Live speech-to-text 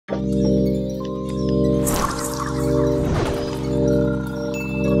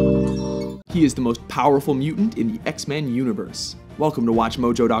He is the most powerful mutant in the X-Men universe. Welcome to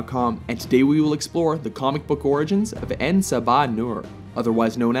WatchMojo.com, and today we will explore the comic book origins of En-Sabah-Nur,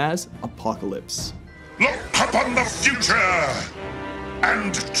 otherwise known as Apocalypse. Look upon the future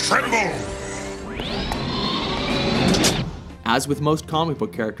and tremble! As with most comic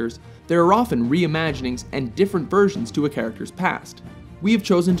book characters, there are often reimaginings and different versions to a character's past. We have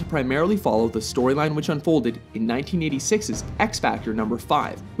chosen to primarily follow the storyline which unfolded in 1986's X-Factor number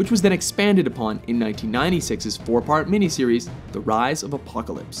 5, which was then expanded upon in 1996's 4-part miniseries, The Rise of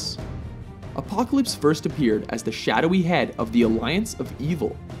Apocalypse. Apocalypse first appeared as the shadowy head of the Alliance of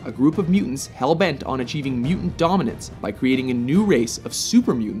Evil, a group of mutants hell-bent on achieving mutant dominance by creating a new race of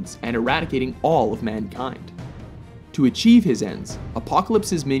super-mutants and eradicating all of mankind. To achieve his ends,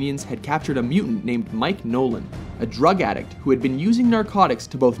 Apocalypse's minions had captured a mutant named Mike Nolan, a drug addict who had been using narcotics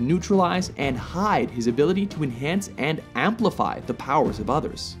to both neutralize and hide his ability to enhance and amplify the powers of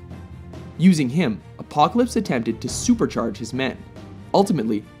others. Using him, Apocalypse attempted to supercharge his men.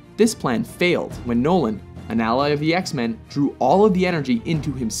 Ultimately, this plan failed when Nolan, an ally of the X-Men, drew all of the energy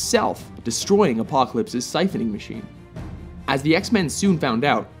into himself, destroying Apocalypse's siphoning machine. As the X-Men soon found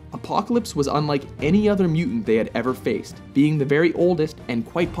out, Apocalypse was unlike any other mutant they had ever faced, being the very oldest and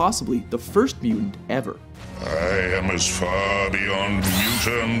quite possibly the first mutant ever. I am as far beyond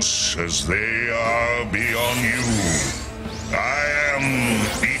mutants as they are beyond you. I am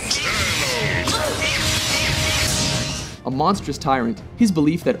eternal. A monstrous tyrant, his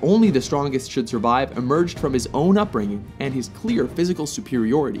belief that only the strongest should survive emerged from his own upbringing and his clear physical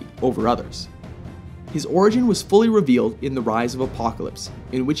superiority over others. His origin was fully revealed in The Rise of Apocalypse,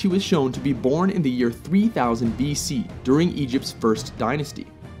 in which he was shown to be born in the year 3000 BC during Egypt's first dynasty.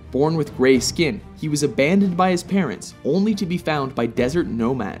 Born with gray skin, he was abandoned by his parents, only to be found by desert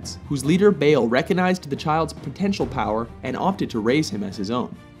nomads, whose leader Baal recognized the child's potential power and opted to raise him as his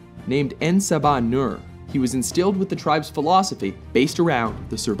own. Named En-Sabah-Nur, he was instilled with the tribe's philosophy based around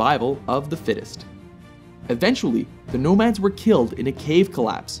the survival of the fittest. Eventually, the nomads were killed in a cave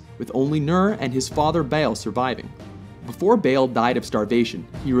collapse, with only Nur and his father Baal surviving. Before Baal died of starvation,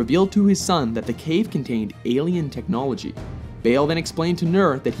 he revealed to his son that the cave contained alien technology. Baal then explained to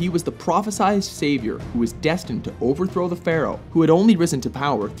Nur that he was the prophesied savior who was destined to overthrow the pharaoh, who had only risen to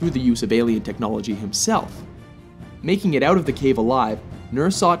power through the use of alien technology himself. Making it out of the cave alive,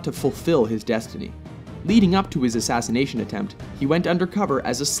 Nur sought to fulfill his destiny. Leading up to his assassination attempt, he went undercover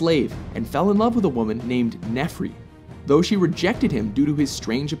as a slave and fell in love with a woman named Nefri. Though she rejected him due to his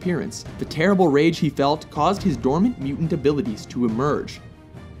strange appearance, the terrible rage he felt caused his dormant mutant abilities to emerge.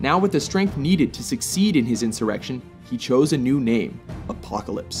 Now with the strength needed to succeed in his insurrection, he chose a new name,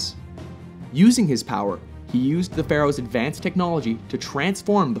 Apocalypse. Using his power, he used the pharaoh's advanced technology to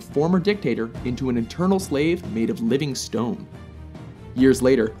transform the former dictator into an eternal slave made of living stone. Years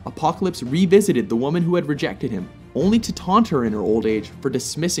later, Apocalypse revisited the woman who had rejected him, only to taunt her in her old age for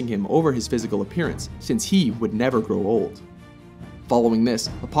dismissing him over his physical appearance, since he would never grow old. Following this,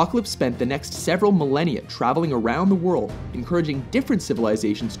 Apocalypse spent the next several millennia traveling around the world, encouraging different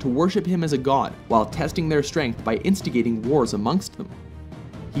civilizations to worship him as a god, while testing their strength by instigating wars amongst them.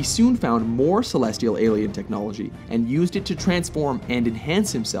 He soon found more celestial alien technology, and used it to transform and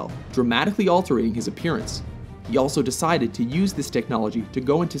enhance himself, dramatically altering his appearance. He also decided to use this technology to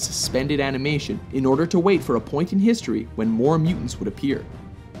go into suspended animation in order to wait for a point in history when more mutants would appear.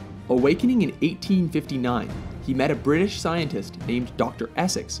 Awakening in 1859, he met a British scientist named Dr.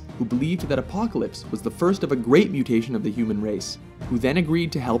 Essex, who believed that Apocalypse was the first of a great mutation of the human race, who then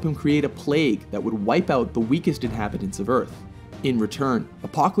agreed to help him create a plague that would wipe out the weakest inhabitants of Earth. In return,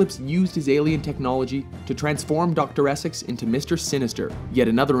 Apocalypse used his alien technology to transform Dr. Essex into Mr. Sinister, yet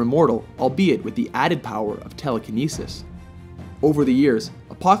another immortal, albeit with the added power of telekinesis. Over the years,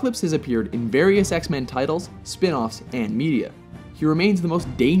 Apocalypse has appeared in various X-Men titles, spin-offs, and media. He remains the most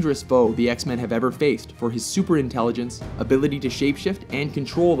dangerous foe the X-Men have ever faced for his super intelligence, ability to shapeshift and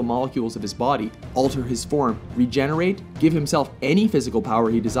control the molecules of his body, alter his form, regenerate, give himself any physical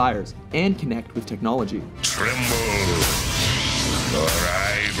power he desires, and connect with technology. Tremble, for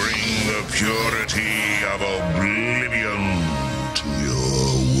I bring the purity of oblivion to your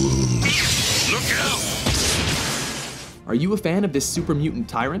world. Look out! Are you a fan of this super mutant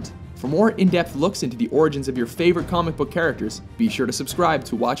tyrant? For more in-depth looks into the origins of your favorite comic book characters, be sure to subscribe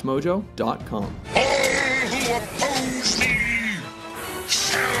to WatchMojo.com.